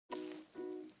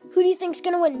Who do you think's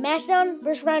gonna win, Mastodon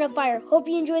versus Rhino Fire? Hope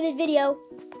you enjoy this video.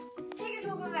 Hey guys,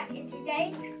 welcome back. And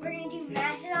today we're gonna do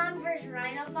Mastodon versus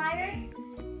Rhino Fire,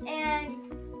 and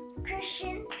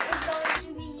Christian is going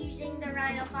to be using the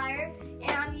Rhino Fire,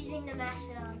 and I'm using the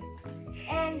Mastodon.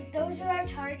 And those are our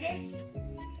targets.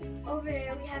 Over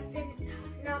there, we have to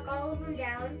knock all of them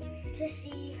down to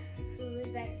see who is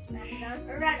better, Mastodon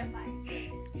or Rhino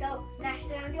Fire. So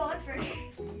Mastodon's going first,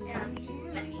 and I'm using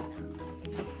the Mastodon.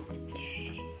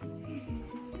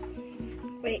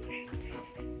 Wait.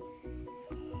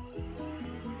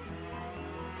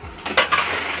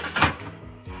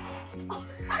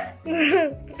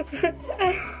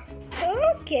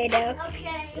 Okay, though.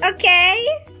 Okay. Okay.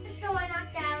 So I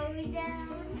knocked Aloes down.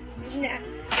 No.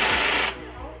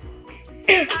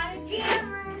 Got a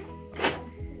jammer.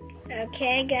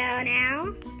 Okay, go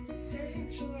now. There's a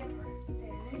jammer.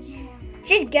 There's a jammer.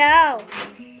 Just go.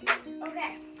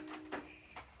 Okay.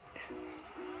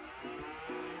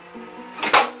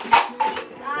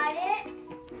 Got it.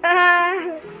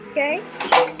 Okay.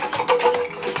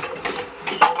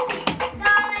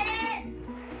 Got it.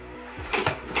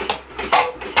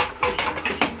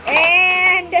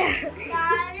 And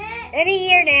Got it. in a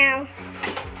year now.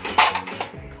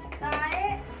 Got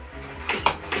it.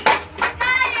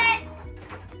 Got it.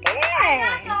 Yeah.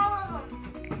 That's all of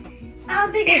them. I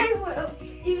don't think I will.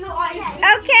 Even though I had it.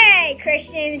 Okay,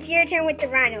 Christian, it's your turn with the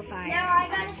Rhino Fire. Now I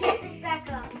gotta set this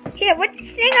back up. Here, what's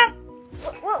this thing up?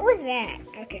 What was that?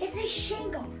 Okay. It's a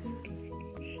shingle.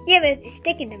 Yeah, but it's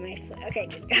sticking to my foot. Okay,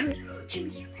 just go.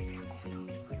 Jimmy,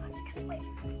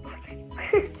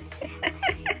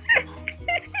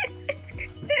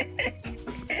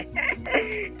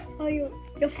 Oh,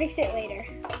 you'll fix it later.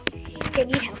 You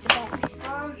need help with that.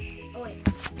 oh wait.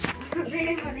 I'm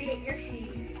really gonna hit your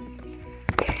teeth.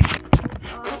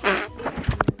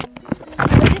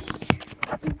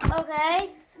 Okay.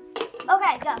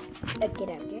 Okay, go.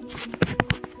 Okay.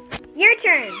 Your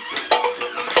turn.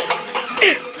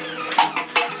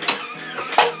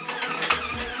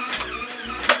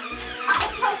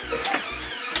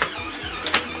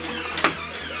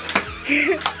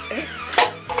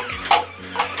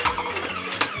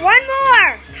 One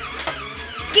more.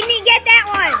 Can you get that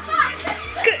one?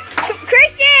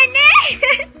 Christian,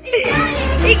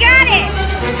 he got it.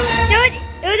 So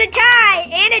it was a tie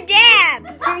and a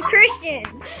dab from Christian.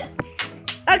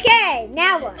 Okay,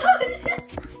 now what?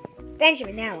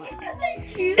 Benjamin, now what?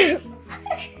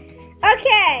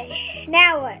 Okay,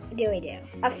 now what do we do?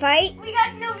 A fight? We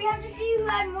have to see who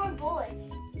had more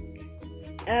bullets.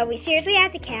 We seriously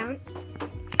have to count.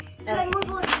 Who had more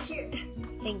bullets this year?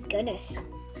 Thank goodness.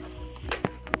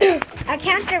 I'll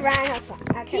count the Rhino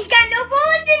Fire. He's got no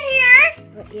bullets in here!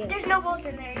 Yeah. There's no bullets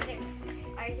in there either.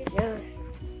 Alright, just No.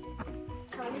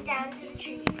 come down to the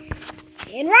tree.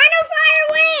 And Rhino Fire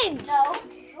wins! No.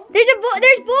 There's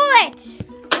bullets!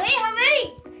 Wait, how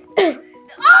many? Oh,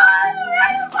 the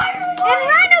Rhino Fire And won!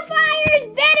 Rhino Fire is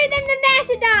better than the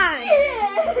Mastodon!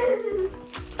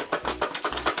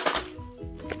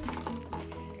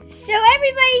 So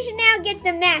everybody should now get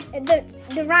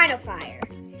the Rhino Fire.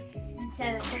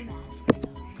 Instead of the Mastodon.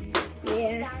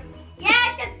 Yeah. Yeah,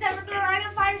 except the Rhino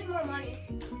Fire's more money.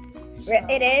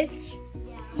 It is?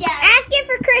 Yeah. Ask it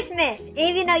for Christmas,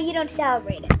 even though you don't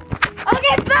celebrate it.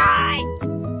 Okay,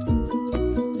 bye!